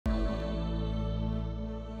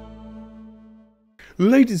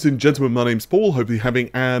Ladies and gentlemen, my name's Paul, hope you're having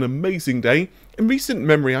an amazing day. In recent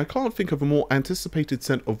memory, I can't think of a more anticipated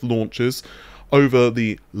set of launches over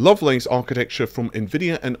the Lovelace architecture from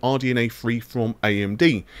Nvidia and RDNA 3 from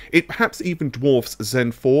AMD. It perhaps even dwarfs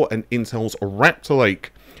Zen 4 and Intel's Raptor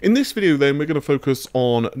Lake. In this video then, we're going to focus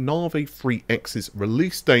on Navi 3X's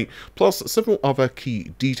release date, plus several other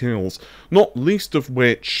key details, not least of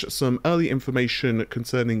which some early information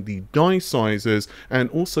concerning the die sizes and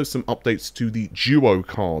also some updates to the Duo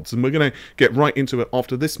cards. And we're going to get right into it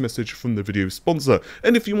after this message from the video sponsor.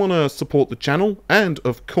 And if you want to support the channel, and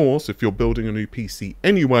of course if you're building a new PC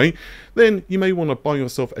anyway, then you may want to buy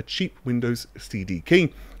yourself a cheap Windows CD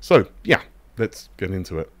key. So yeah, let's get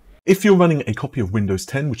into it. If you're running a copy of Windows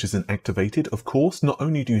 10 which isn't activated, of course, not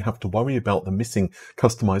only do you have to worry about the missing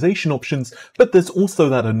customization options, but there's also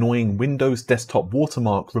that annoying Windows desktop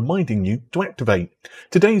watermark reminding you to activate.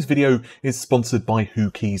 Today's video is sponsored by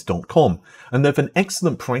whokeys.com, and they have an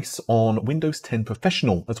excellent price on Windows 10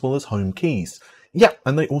 Professional as well as home keys. Yeah,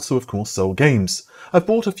 and they also of course sell games. I've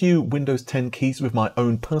bought a few Windows 10 keys with my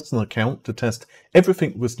own personal account to test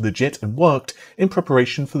everything was legit and worked in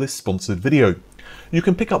preparation for this sponsored video. You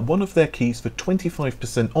can pick up one of their keys for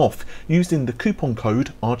 25% off using the coupon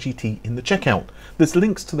code RGT in the checkout. There's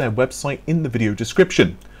links to their website in the video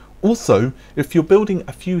description. Also, if you're building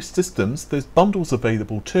a few systems, there's bundles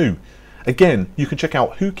available too. Again, you can check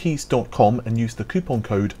out whokeys.com and use the coupon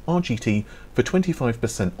code RGT for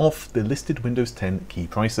 25% off the listed Windows 10 key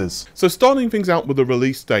prices. So starting things out with the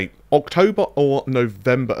release date, October or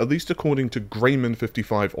November, at least according to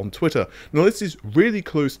Grayman55 on Twitter. Now this is really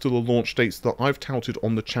close to the launch dates that I've touted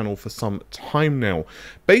on the channel for some time now.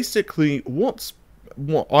 Basically, what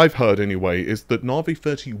I've heard anyway is that Navi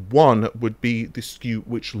 31 would be the SKU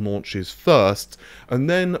which launches first, and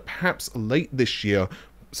then perhaps late this year,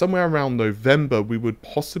 somewhere around November, we would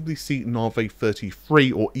possibly see Navi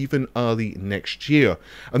 33 or even early next year.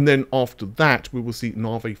 And then after that, we will see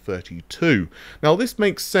Navi 32. Now this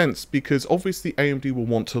makes sense because obviously AMD will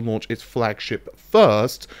want to launch its flagship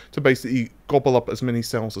first to basically gobble up as many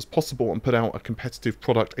sales as possible and put out a competitive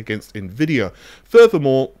product against Nvidia.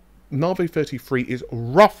 Furthermore, Navi 33 is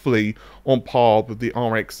roughly on par with the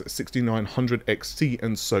RX 6900 XT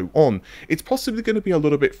and so on. It's possibly going to be a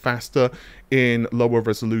little bit faster in lower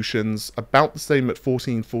resolutions, about the same at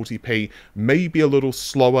 1440p, maybe a little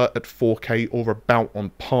slower at 4K or about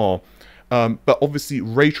on par. But obviously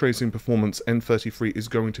ray tracing performance N33 is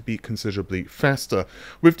going to be considerably faster.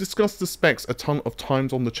 We've discussed the specs a ton of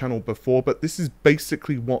times on the channel before, but this is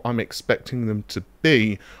basically what I'm expecting them to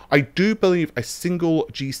be. I do believe a single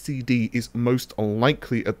GCD is most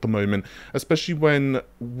likely at the moment, especially when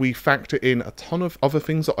we factor in a ton of other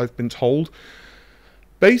things that I've been told.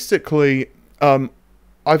 Basically,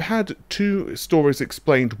 I've had two stories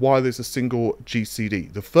explained why there's a single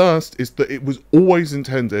GCD. The first is that it was always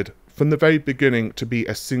intended from the very beginning to be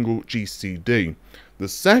a single GCD. The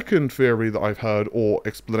second theory that I've heard, or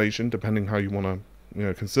explanation, depending how you want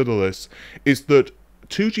to consider this, is that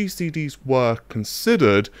two GCDs were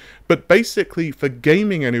considered, but basically for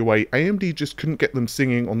gaming anyway, AMD just couldn't get them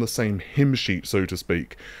singing on the same hymn sheet, so to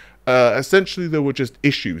speak. Essentially there were just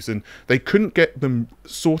issues and they couldn't get them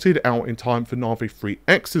sorted out in time for Navi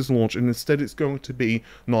 3X's launch, and instead it's going to be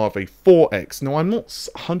Navi 4X. Now I'm not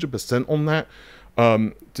 100% on that.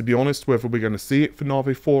 To be honest, whether we're going to see it for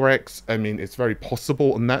Navi 4X, I mean, it's very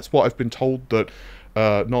possible, and that's what I've been told, that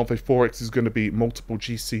Navi 4X is going to be multiple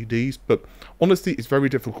GCDs, but honestly, it's very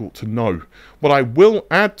difficult to know. What I will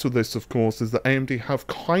add to this, of course, is that AMD have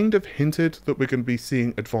kind of hinted that we're going to be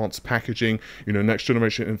seeing advanced packaging, next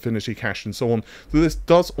generation Infinity Cache and so on. So this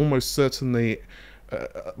does almost certainly,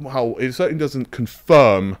 well, it certainly doesn't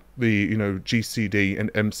confirm the GCD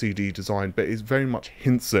and MCD design, but it very much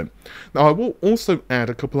hints it. Now I will also add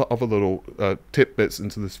a couple of other little tidbits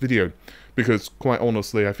into this video, because quite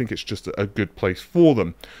honestly I think it's just a good place for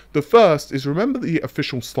them. The first is, remember the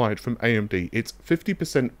official slide from AMD, it's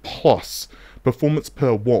 50% plus performance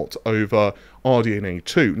per watt over RDNA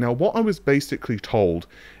 2. Now what I was basically told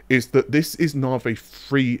is that this is Navi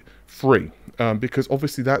 3 free. Because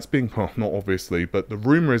obviously that's being, well, not obviously, but the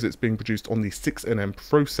rumor is it's being produced on the 6nm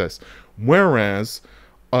process, whereas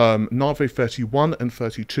Navi 31 and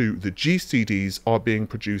 32, the GCDs, are being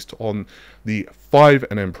produced on the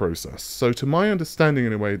 5nm process. So to my understanding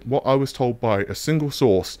anyway, what I was told by a single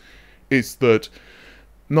source is that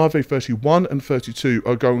Navi 31 and 32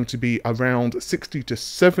 are going to be around 60 to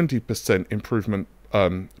 70% improvement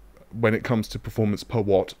when it comes to performance per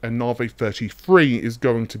watt, and Navi 33 is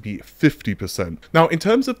going to be 50%. Now, in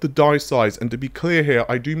terms of the die size, and to be clear here,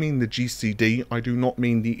 I do mean the GCD, I do not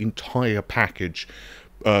mean the entire package.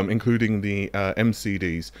 including the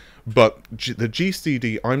MCDs. But the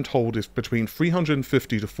GCD, I'm told, is between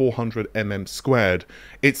 350 to 400 mm squared.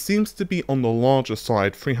 It seems to be on the larger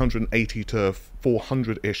side, 380 to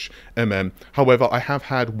 400-ish mm. However, I have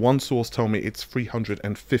had one source tell me it's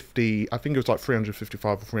 350, I think it was like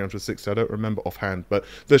 355 or 360, I don't remember offhand, but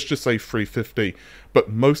let's just say 350. But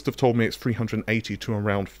most have told me it's 380 to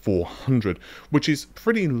around 400, which is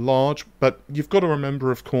pretty large. But you've got to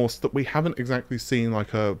remember, of course, that we haven't exactly seen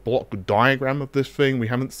like a block diagram of this thing. We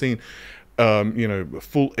haven't seen you know,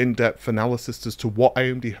 full in-depth analysis as to what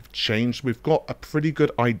AMD have changed. We've got a pretty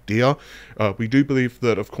good idea. We do believe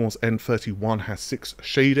that, of course, N31 has 6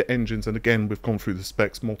 shader engines, and again, we've gone through the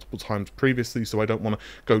specs multiple times previously, so I don't want to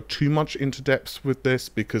go too much into depth with this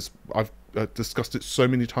because I've discussed it so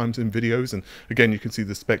many times in videos, and again, you can see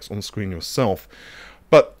the specs on the screen yourself.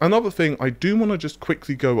 But another thing I do want to just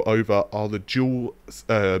quickly go over are the dual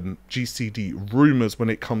GCD rumors when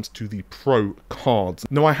it comes to the Pro cards.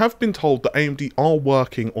 Now, I have been told that AMD are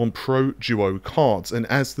working on Pro Duo cards, and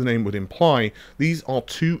as the name would imply, these are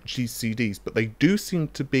 2 GCDs, but they do seem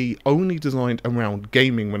to be only designed around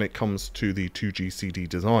gaming when it comes to the 2 GCD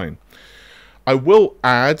design. I will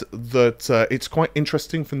add that it's quite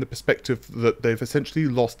interesting from the perspective that they've essentially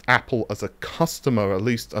lost Apple as a customer, at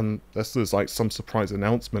least unless there's like some surprise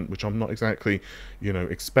announcement, which I'm not exactly, you know,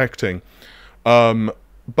 expecting.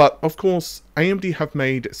 But of course, AMD have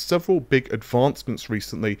made several big advancements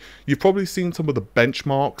recently. You've probably seen some of the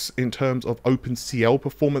benchmarks in terms of OpenCL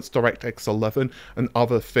performance, DirectX 11, and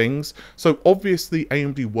other things. So obviously,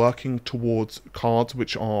 AMD working towards cards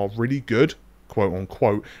which are really good, quote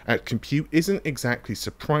unquote, at compute isn't exactly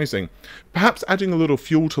surprising. Perhaps adding a little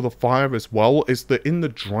fuel to the fire as well is that in the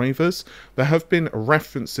drivers there have been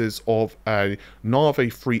references of a Navi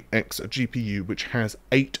 3X GPU which has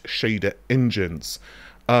 8 shader engines.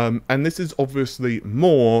 And this is obviously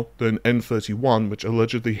more than N31, which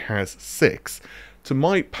allegedly has 6. To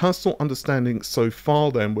my personal understanding so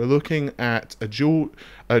far then, we're looking at a dual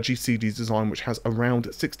GCD design which has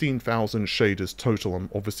around 16,000 shaders total. I'm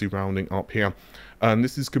obviously rounding up here. And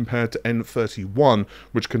this is compared to N31,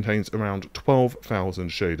 which contains around 12,000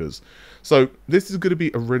 shaders. So this is going to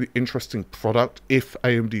be a really interesting product if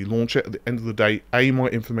AMD launch it. At the end of the day, A, my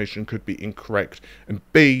information could be incorrect, and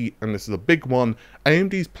B, and this is a big one,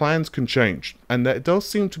 AMD's plans can change. And there does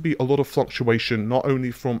seem to be a lot of fluctuation, not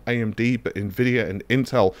only from AMD, but Nvidia and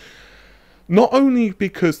Intel. Not only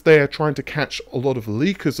because they are trying to catch a lot of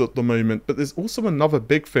leakers at the moment, but there's also another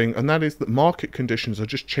big thing, and that is that market conditions are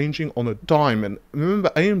just changing on a dime. And remember,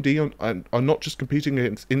 AMD are not just competing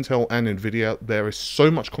against Intel and Nvidia. There is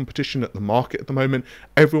so much competition at the market at the moment.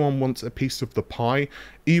 Everyone wants a piece of the pie.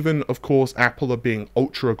 Even, of course, Apple are being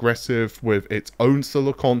ultra aggressive with its own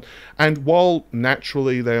silicon. And while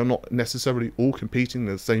naturally they are not necessarily all competing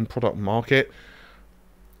in the same product market,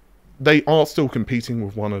 they are still competing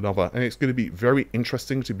with one another, and it's going to be very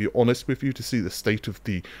interesting, to be honest with you, to see the state of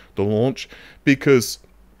the launch, because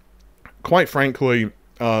quite frankly, you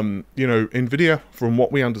know, Nvidia, from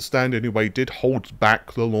what we understand anyway, did hold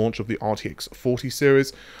back the launch of the RTX 40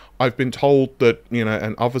 series. I've been told that, you know,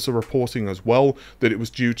 and others are reporting as well, that it was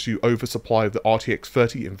due to oversupply of the RTX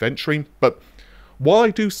 30 inventory. But while I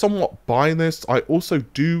do somewhat buy this, I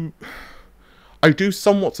do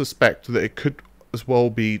somewhat suspect that it could as well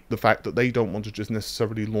be the fact that they don't want to just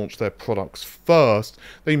necessarily launch their products first.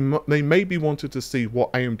 They maybe wanted to see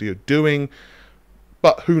what AMD are doing,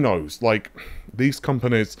 but who knows? Like, these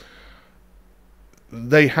companies,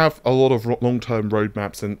 they have a lot of long-term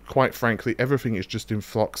roadmaps, and quite frankly, everything is just in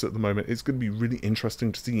flux at the moment. It's going to be really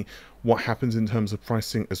interesting to see what happens in terms of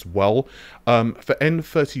pricing as well. For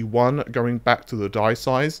N31, going back to the die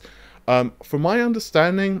size, from my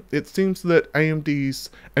understanding, it seems that AMD's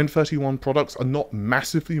N31 products are not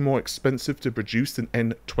massively more expensive to produce than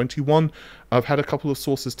N21. I've had a couple of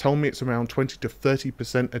sources tell me it's around 20 to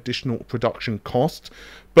 30% additional production cost,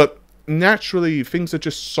 but naturally, things are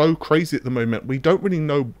just so crazy at the moment. We don't really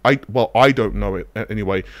know, well, I don't know it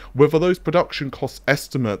anyway, whether those production cost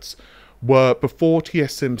estimates were before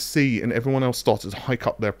TSMC and everyone else started to hike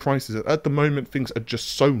up their prices. At the moment, things are just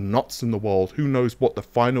so nuts in the world. Who knows what the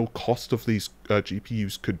final cost of these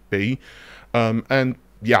GPUs could be? And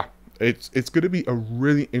yeah, it's going to be a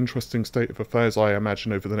really interesting state of affairs, I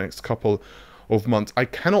imagine, over the next couple of months. I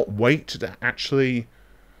cannot wait to actually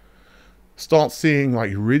start seeing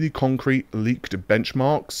like really concrete leaked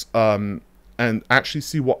benchmarks and actually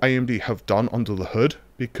see what AMD have done under the hood,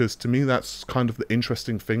 because to me that's kind of the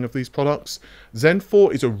interesting thing of these products. Zen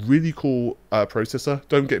 4 is a really cool processor,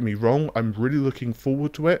 don't get me wrong, I'm really looking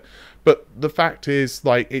forward to it, but the fact is,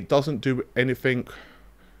 like, it doesn't do anything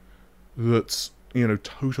that's you know,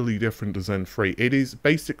 totally different to Zen 3. It is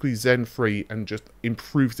basically Zen 3 and just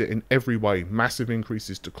improves it in every way. Massive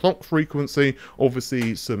increases to clock frequency,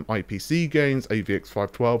 obviously some IPC gains,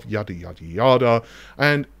 AVX512, yada yada yada,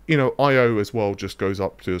 and, you know, I/O as well just goes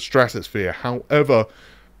up to the stratosphere. However,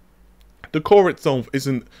 the core itself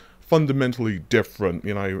isn't fundamentally different.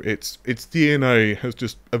 You know, its DNA has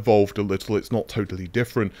just evolved a little. It's not totally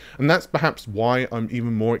different, and that's perhaps why I'm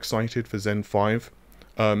even more excited for Zen 5.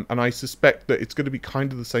 And I suspect that it's going to be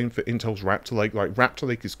kind of the same for Intel's Raptor Lake. Like, Raptor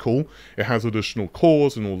Lake is cool. It has additional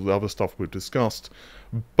cores and all the other stuff we've discussed.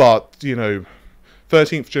 But, you know,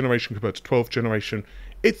 13th generation compared to 12th generation,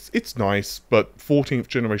 it's nice, but 14th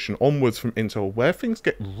generation onwards from Intel, where things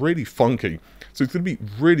get really funky. So it's going to be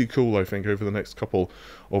really cool, I think, over the next couple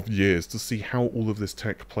of years to see how all of this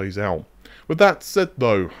tech plays out. With that said,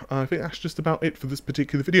 though, I think that's just about it for this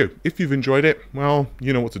particular video. If you've enjoyed it, well,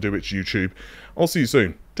 you know what to do, it's YouTube. I'll see you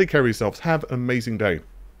soon. Take care of yourselves. Have an amazing day.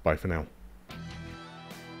 Bye for now.